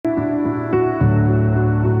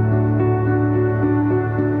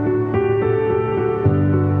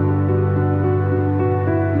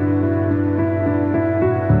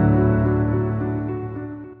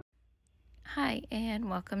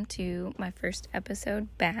welcome to my first episode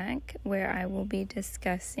back, where I will be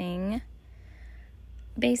discussing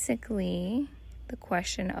basically the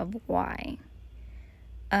question of why.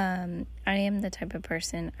 I am the type of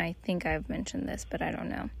person, I think I've mentioned this, but I don't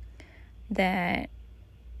know, that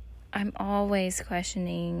I'm always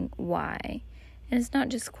questioning why. And it's not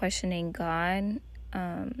just questioning God,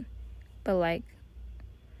 but like,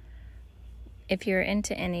 if you're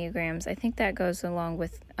into Enneagrams, I think that goes along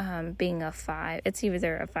with being a 5. It's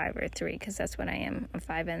either a 5 or a 3, because that's what I am, a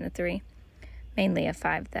 5 and a 3. Mainly a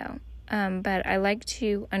 5, though. But I like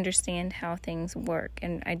to understand how things work,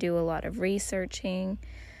 and I do a lot of researching.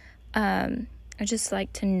 I just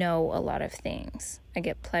like to know a lot of things. I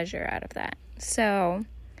get pleasure out of that. So,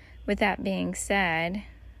 with that being said,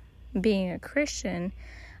 being a Christian,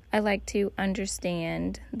 I like to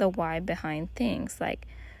understand the why behind things. Like,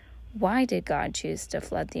 why did God choose to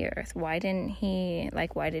flood the earth? Why did he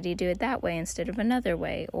do it that way instead of another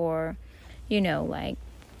way? Or,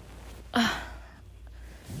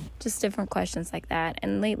 just different questions like that.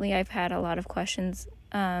 And lately I've had a lot of questions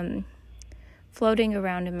floating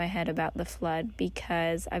around in my head about the flood,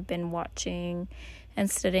 because I've been watching and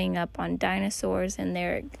studying up on dinosaurs and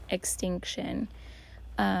their extinction.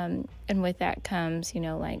 And with that comes,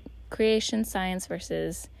 creation science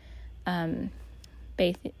versus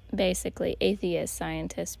basically atheist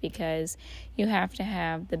scientists, because you have to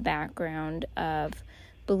have the background of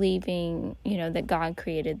believing, that God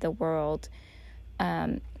created the world.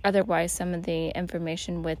 Otherwise, some of the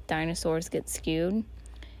information with dinosaurs gets skewed.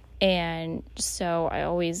 And so I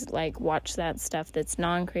always watch that stuff that's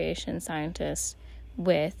non-creation scientists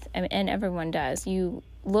and everyone does. You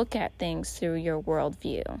look at things through your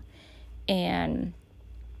worldview. And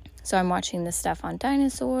so I'm watching this stuff on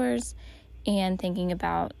dinosaurs and thinking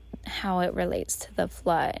about how it relates to the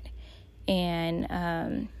flood.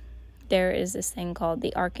 And there is this thing called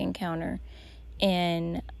the Ark Encounter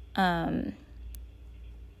in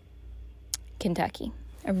Kentucky.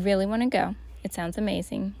 I really want to go. It sounds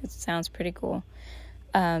amazing. It sounds pretty cool.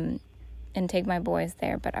 And take my boys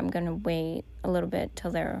there, but I'm going to wait a little bit till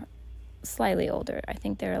they're slightly older. I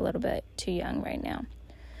think they're a little bit too young right now.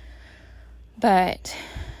 But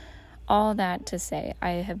all that to say, I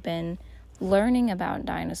have been learning about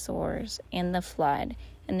dinosaurs and the flood,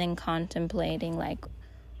 and then contemplating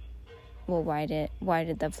why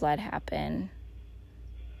did the flood happen?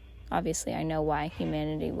 Obviously, I know why.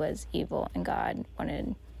 Humanity was evil and God wanted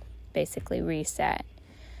to basically reset.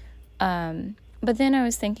 But then I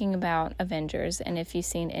was thinking about Avengers, and if you've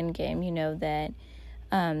seen Endgame, you know that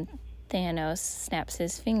Thanos snaps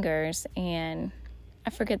his fingers, and I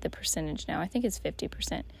forget the percentage now. I think it's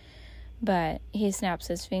 50%. But he snaps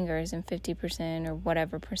his fingers, and 50% or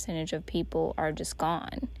whatever percentage of people are just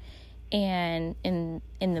gone. And in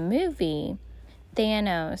the movie,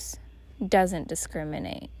 Thanos doesn't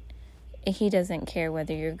discriminate. He doesn't care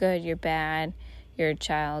whether you're good, you're bad, you're a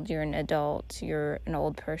child, you're an adult, you're an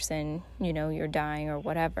old person, you're dying or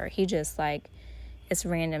whatever. He just it's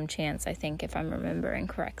random chance, I think, if I'm remembering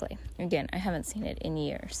correctly. Again, I haven't seen it in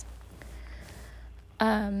years.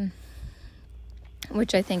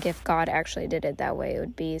 Which I think if God actually did it that way, it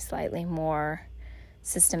would be slightly more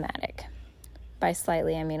systematic. By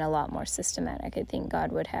slightly, I mean a lot more systematic. I think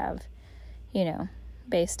God would have,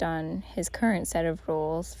 based on his current set of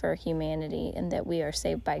rules for humanity, and that we are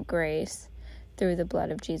saved by grace through the blood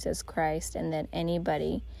of Jesus Christ, and that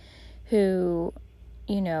anybody who,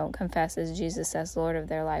 confesses Jesus as Lord of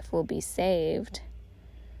their life will be saved.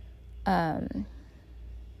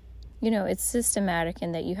 It's systematic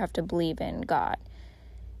in that you have to believe in God.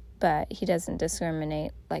 But he doesn't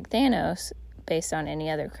discriminate like Thanos based on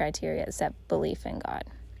any other criteria except belief in God.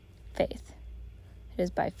 Faith. It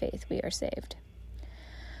is by faith we are saved.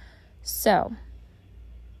 So,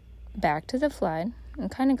 back to the flood. I'm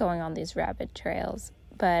kind of going on these rabbit trails,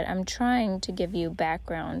 but I'm trying to give you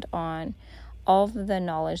background on all of the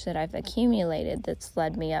knowledge that I've accumulated that's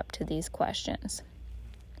led me up to these questions.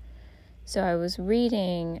 So I was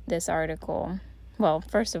reading this article. Well,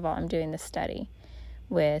 first of all, I'm doing this study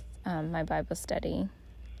with my Bible study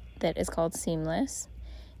that is called Seamless,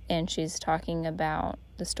 and she's talking about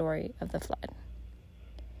the story of the flood.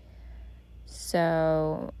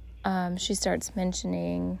 So she starts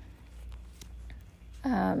mentioning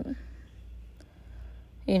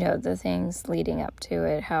the things leading up to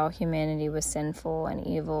it, how humanity was sinful and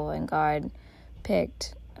evil, and God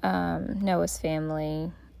picked Noah's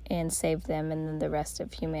family and saved them, and then the rest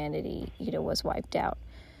of humanity was wiped out.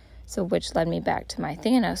 So, which led me back to my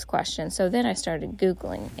Thanos question. So then I started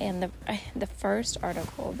Googling, and the first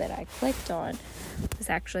article that I clicked on was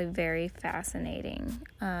actually very fascinating.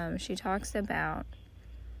 She talks about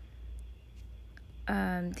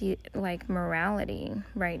the morality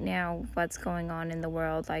right now, what's going on in the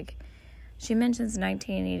world. Like, she mentions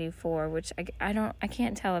 1984, which I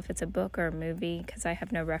can't tell if it's a book or a movie because I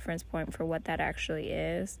have no reference point for what that actually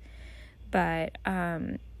is. But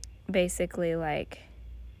basically, like,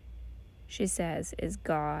 she says, is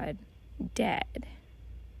God dead?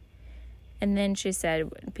 And then she said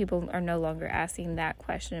people are no longer asking that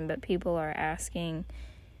question, but people are asking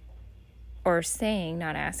or saying,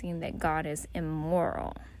 not asking, that God is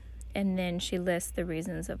immoral. And then she lists the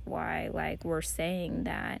reasons of why, like, we're saying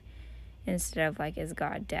that instead of, like, is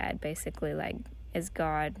God dead? Basically, like, is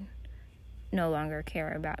God no longer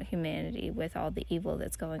care about humanity with all the evil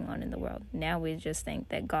that's going on in the world? Now we just think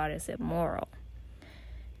that God is immoral.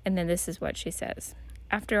 And then this is what she says.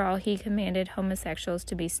 After all, he commanded homosexuals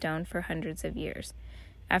to be stoned for hundreds of years.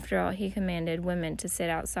 After all, he commanded women to sit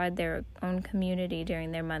outside their own community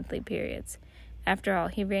during their monthly periods. After all,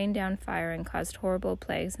 he rained down fire and caused horrible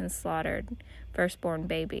plagues and slaughtered firstborn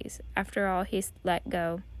babies. After all, he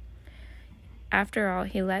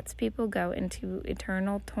lets people go into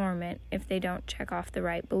eternal torment if they don't check off the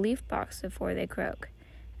right belief box before they croak.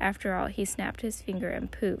 After all, he snapped his finger and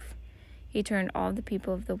poof, he turned all the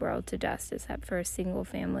people of the world to dust except for a single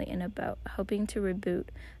family in a boat, hoping to reboot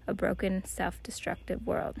a broken, self-destructive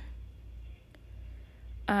world.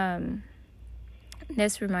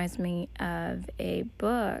 This reminds me of a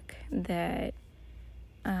book that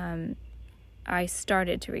I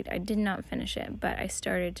started to read. I did not finish it, but I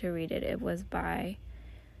started to read it. It was by,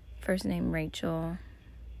 first name Rachel,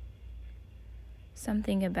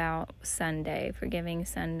 something about Sunday, Forgiving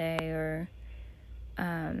Sunday, or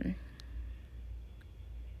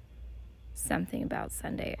something about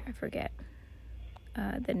Sunday. I forget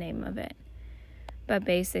the name of it. But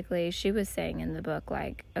basically, she was saying in the book,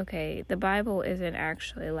 like, okay, the Bible isn't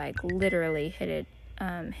actually, like, literally hidden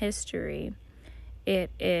history. It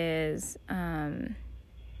is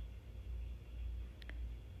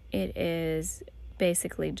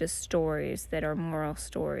basically just stories that are moral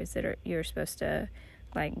stories that you're supposed to,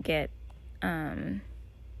 like, get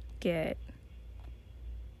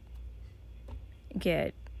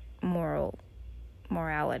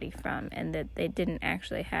morality from, and that they didn't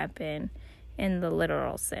actually happen in the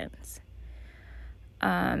literal sense.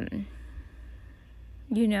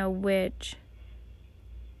 Which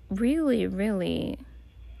really, really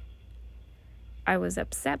I was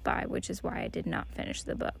upset by, which is why I did not finish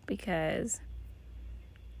the book, because,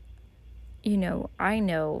 I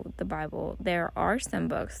know the Bible, there are some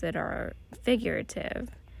books that are figurative,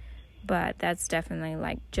 but that's definitely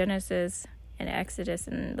like Genesis and Exodus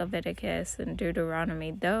and Leviticus and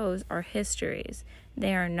Deuteronomy. Those are histories.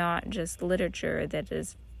 They are not just literature that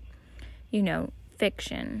is,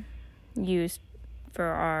 fiction used for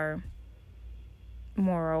our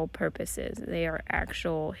moral purposes. They are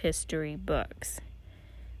actual history books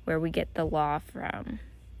where we get the law from.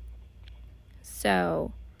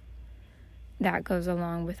 So that goes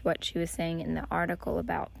along with what she was saying in the article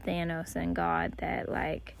about Thanos and God, that,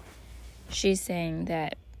 like, she's saying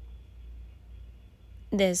that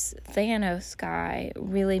this Thanos guy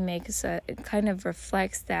really kind of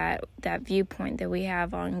reflects that viewpoint that we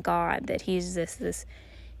have on God, that he's this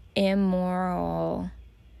immoral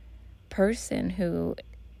person who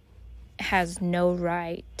has no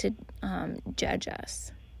right to judge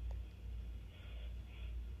us.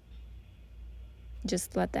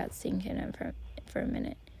 Just let that sink in for a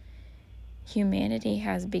minute. Humanity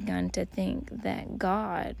has begun to think that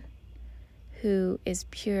God, who is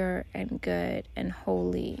pure and good and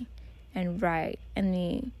holy and right, and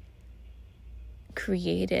He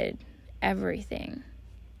created everything.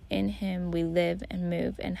 In Him we live and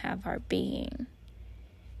move and have our being.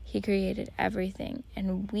 He created everything,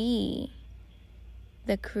 and we,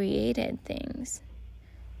 the created things,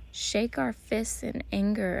 shake our fists in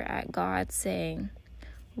anger at God, saying,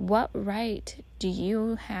 "What right do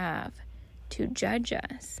you have to judge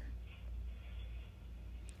us?"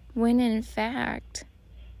 When in fact,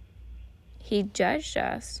 He judged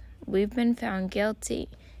us. We've been found guilty.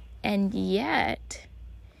 And yet,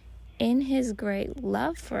 in His great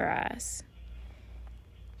love for us,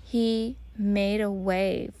 He made a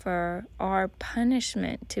way for our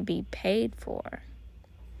punishment to be paid for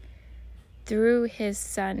through His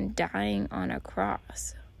Son dying on a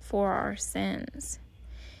cross for our sins.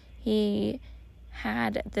 He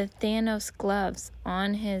had the Thanos gloves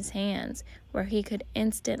on His hands where He could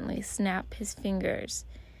instantly snap His fingers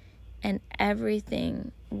and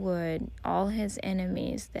all His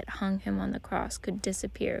enemies that hung Him on the cross could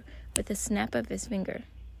disappear with a snap of His finger,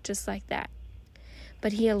 just like that.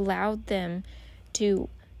 But He allowed them to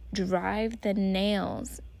drive the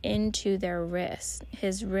nails into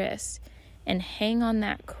his wrist, and hang on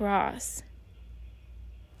that cross,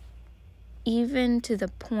 even to the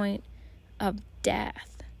point of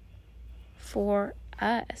death, for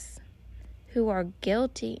us who are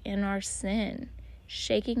guilty in our sin,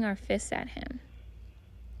 shaking our fists at him.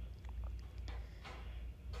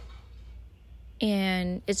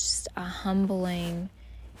 And it's just a humbling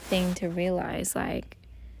thing to realize, like,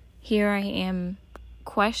 here I am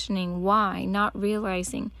questioning why, not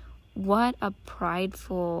realizing what a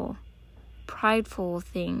prideful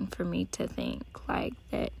thing for me to think, like,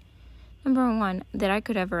 that, number one, that I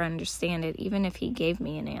could ever understand it, even if he gave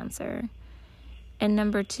me an answer. And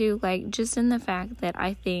number two, like, just in the fact that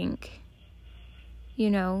I think,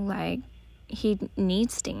 like, he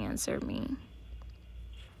needs to answer me.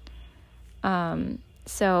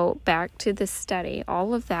 So back to the study,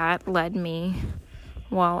 all of that led me,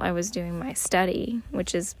 while I was doing my study,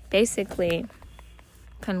 which is basically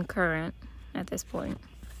concurrent at this point,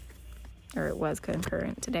 or it was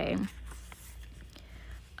concurrent today.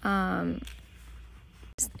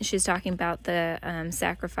 She's talking about the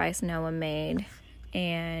sacrifice Noah made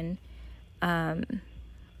and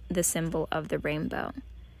the symbol of the rainbow.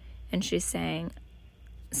 And she's saying,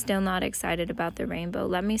 still not excited about the rainbow.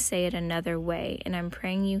 Let me say it another way, and I'm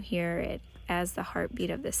praying you hear it as the heartbeat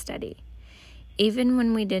of the study. Even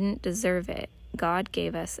when we didn't deserve it, God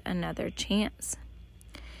gave us another chance.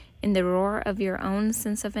 In the roar of your own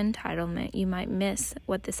sense of entitlement, you might miss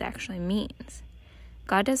what this actually means.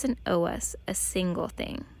 God doesn't owe us a single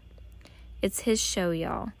thing. It's his show,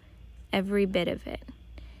 y'all, every bit of it.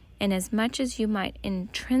 And as much as you might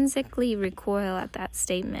intrinsically recoil at that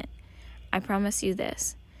statement, I promise you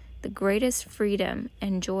this: the greatest freedom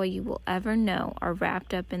and joy you will ever know are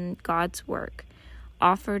wrapped up in God's work,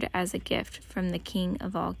 offered as a gift from the King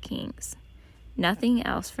of all kings. Nothing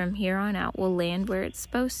else from here on out will land where it's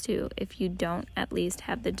supposed to if you don't at least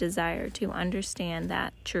have the desire to understand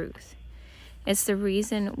that truth. It's the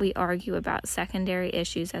reason we argue about secondary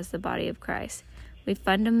issues as the body of Christ. We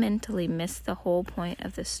fundamentally miss the whole point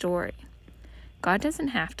of the story. God doesn't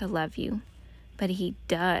have to love you, but he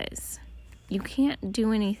does. You can't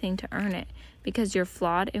do anything to earn it because you're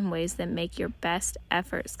flawed in ways that make your best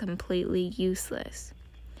efforts completely useless.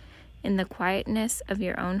 In the quietness of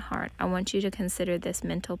your own heart, I want you to consider this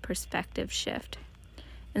mental perspective shift.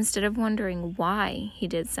 Instead of wondering why he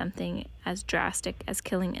did something as drastic as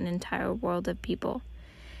killing an entire world of people,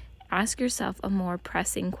 ask yourself a more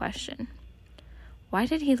pressing question. Why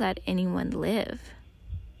did he let anyone live?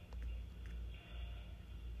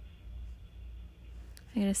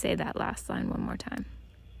 I'm going to say that last line one more time.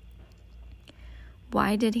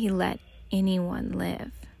 Why did he let anyone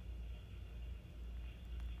live?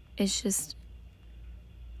 It's just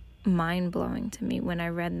mind-blowing to me. When I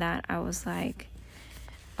read that, I was like,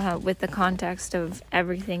 with the context of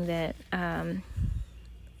everything that,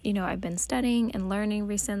 I've been studying and learning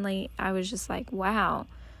recently, I was just like, wow,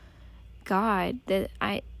 God,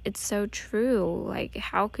 it's so true. Like,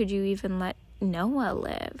 how could you even let Noah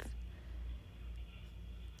live?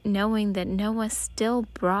 Knowing that Noah still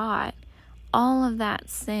brought all of that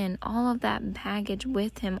sin, all of that baggage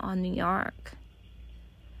with him on the ark.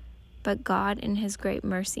 But God, in his great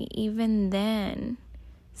mercy, even then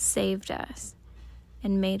saved us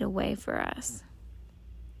and made a way for us.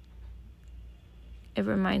 It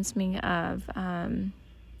reminds me of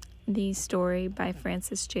the story by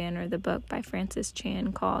Francis Chan, or the book by Francis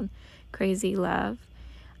Chan called Crazy Love.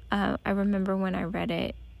 I remember when I read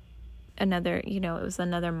it, it was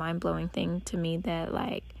another mind-blowing thing to me that,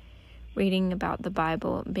 like, reading about the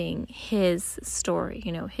Bible being his story,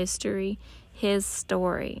 history, his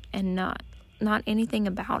story, and not anything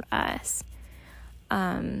about us.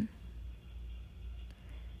 That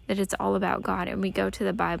it's all about God, and we go to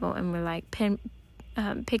the Bible and we're like picking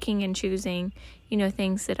and choosing,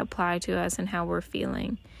 things that apply to us and how we're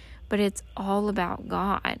feeling. But it's all about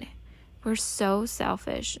God. We're so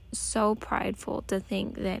selfish, so prideful to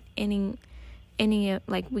think that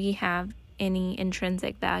we have any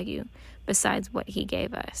intrinsic value besides what he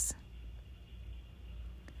gave us.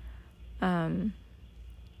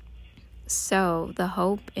 So the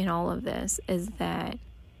hope in all of this is that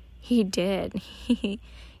he did.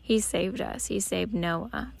 He saved us. He saved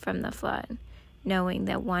Noah from the flood, knowing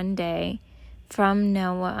that one day from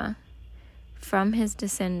Noah, from his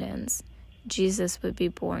descendants, Jesus would be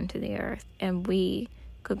born to the earth, and we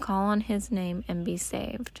could call on his name and be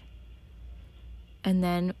saved. And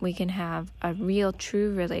then we can have a real,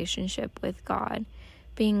 true relationship with God,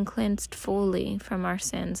 being cleansed fully from our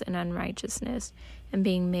sins and unrighteousness and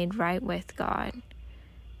being made right with God.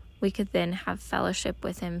 We could then have fellowship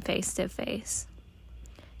with him face to face.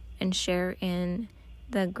 and share in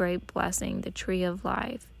the great blessing, the tree of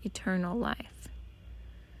life, eternal life.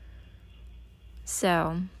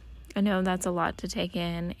 So I know that's a lot to take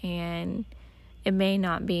in, and it may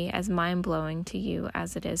not be as mind-blowing to you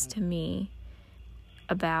as it is to me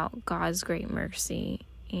about God's great mercy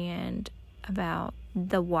and about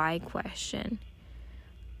the why question.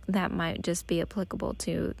 That might just be applicable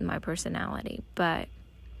to my personality. But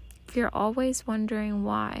if you're always wondering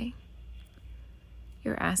why,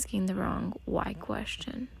 you're asking the wrong why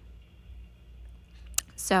question.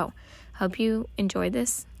 So, hope you enjoyed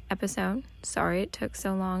this episode. Sorry it took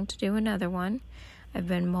so long to do another one. I've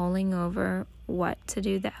been mulling over what to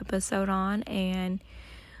do the episode on, and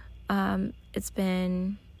I'm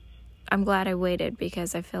glad I waited,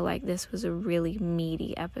 because I feel like this was a really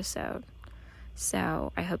meaty episode.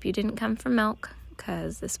 So I hope you didn't come for milk,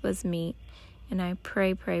 because this was meat. And I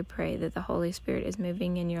pray that the Holy Spirit is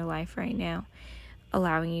moving in your life right now,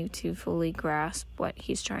 allowing you to fully grasp what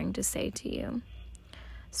He's trying to say to you.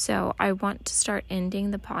 So I want to start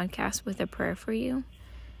ending the podcast with a prayer for you.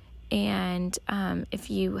 And if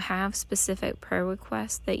you have specific prayer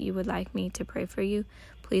requests that you would like me to pray for you,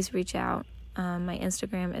 please reach out. My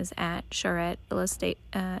Instagram is at Charette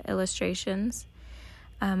Illustrations.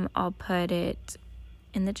 I'll put it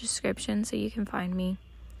in the description so you can find me.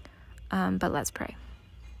 But let's pray.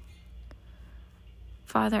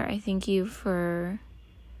 Father, I thank you for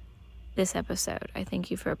this episode. I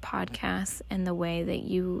thank you for podcasts and the way that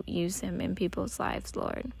you use them in people's lives,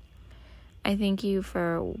 Lord. I thank you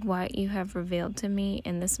for what you have revealed to me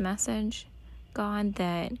in this message, God,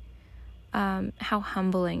 that how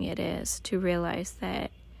humbling it is to realize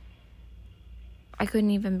that I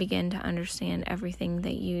couldn't even begin to understand everything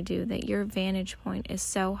that you do, that your vantage point is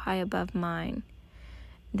so high above mine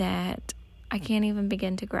that I can't even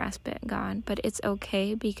begin to grasp it, God. But it's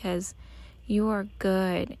okay, because you are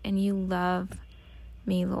good and you love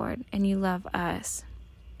me, Lord, and you love us.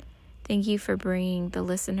 Thank you for bringing the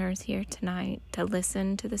listeners here tonight to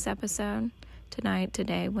listen to this episode, tonight,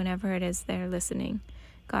 today, whenever it is they're listening.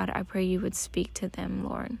 God, I pray you would speak to them,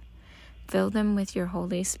 Lord. Fill them with your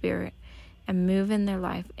Holy Spirit and move in their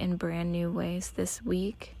life in brand new ways this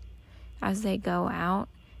week as they go out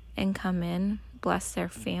and come in. Bless their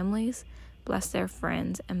families, bless their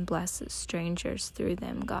friends, and bless strangers through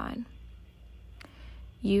them, God.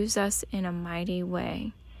 Use us in a mighty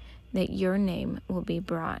way that your name will be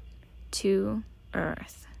brought to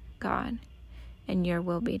earth, God, and your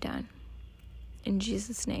will be done. In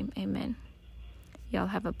Jesus' name, amen. Y'all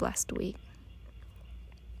have a blessed week.